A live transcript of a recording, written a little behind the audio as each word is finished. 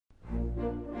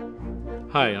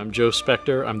Hi, I'm Joe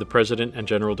Spector. I'm the President and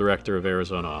General Director of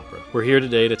Arizona Opera. We're here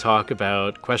today to talk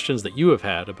about questions that you have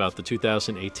had about the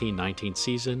 2018-19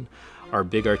 season, our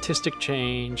big artistic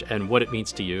change, and what it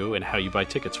means to you and how you buy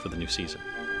tickets for the new season.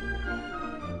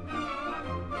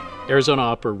 Arizona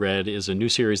Opera Red is a new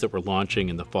series that we're launching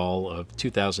in the fall of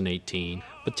 2018,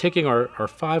 but taking our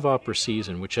 5-opera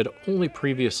season, which had only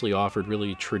previously offered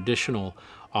really traditional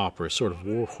opera, sort of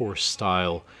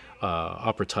warhorse-style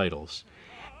opera titles,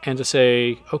 and to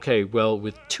say, okay, well,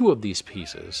 with 2 of these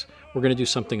pieces, we're going to do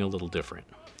something a little different.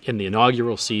 In the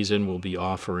inaugural season, we'll be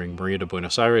offering Maria de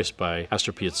Buenos Aires by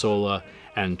Astor Piazzolla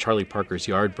and Charlie Parker's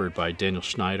Yardbird by Daniel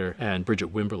Schneider and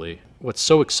Bridget Wimberly. What's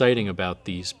so exciting about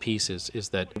these pieces is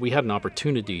that we had an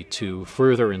opportunity to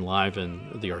further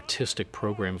enliven the artistic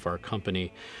program of our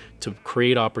company, to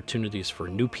create opportunities for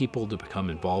new people to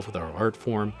become involved with our art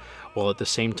form, while at the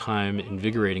same time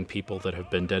invigorating people that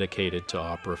have been dedicated to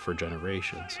opera for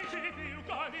generations.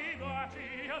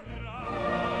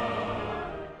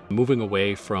 Moving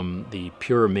away from the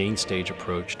pure main stage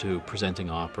approach to presenting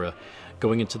opera,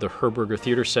 going into the Herberger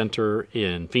Theater Center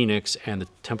in Phoenix and the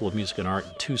Temple of Music and Art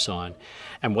in Tucson.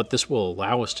 And what this will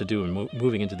allow us to do in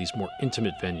moving into these more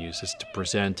intimate venues is to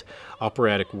present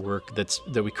operatic work that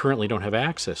we currently don't have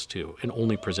access to, and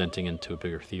only presenting into a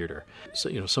bigger theater.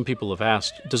 So, some people have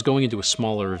asked, does going into a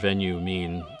smaller venue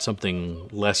mean something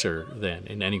lesser than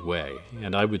in any way?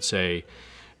 And I would say,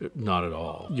 not at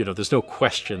all. There's no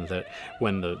question that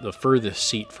when the furthest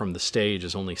seat from the stage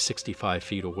is only 65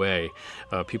 feet away,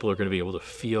 people are going to be able to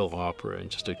feel opera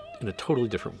in a totally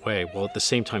different way, while at the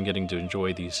same time getting to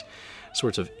enjoy these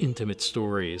sorts of intimate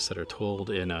stories that are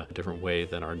told in a different way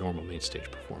than our normal main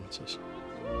stage performances.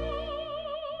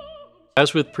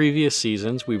 As with previous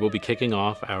seasons, we will be kicking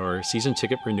off our season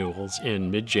ticket renewals in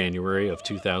mid-January of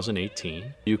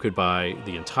 2018. You could buy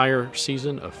the entire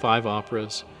season of 5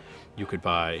 operas. You could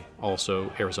buy also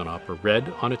Arizona Opera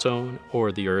Red on its own,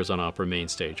 or the Arizona Opera Main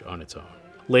Stage on its own.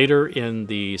 Later in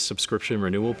the subscription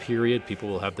renewal period, people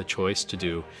will have the choice to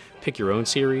do Pick Your Own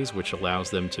series, which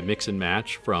allows them to mix and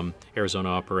match from Arizona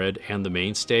Opera Red and the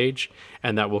Main Stage,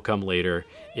 and that will come later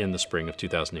in the spring of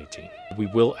 2018. We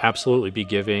will absolutely be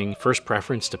giving first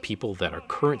preference to people that are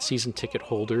current season ticket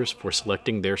holders for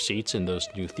selecting their seats in those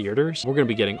new theaters. We're going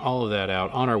to be getting all of that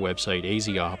out on our website,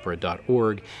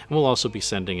 azopera.org, and we'll also be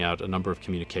sending out a number of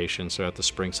communications throughout the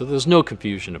spring, so there's no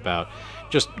confusion about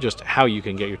just how you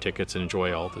can get your tickets and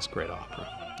enjoy all this great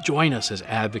opera. Join us as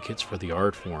advocates for the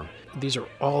art form. These are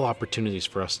all opportunities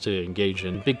for us to engage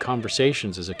in big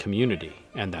conversations as a community,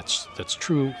 and that's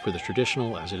true for the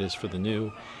traditional as it is for the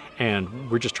new,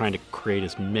 and we're just trying to create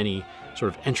as many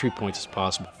sort of entry points as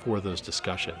possible for those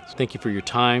discussions. Thank you for your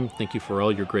time, thank you for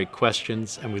all your great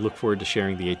questions, and we look forward to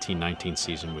sharing the 18-19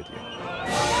 season with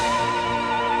you.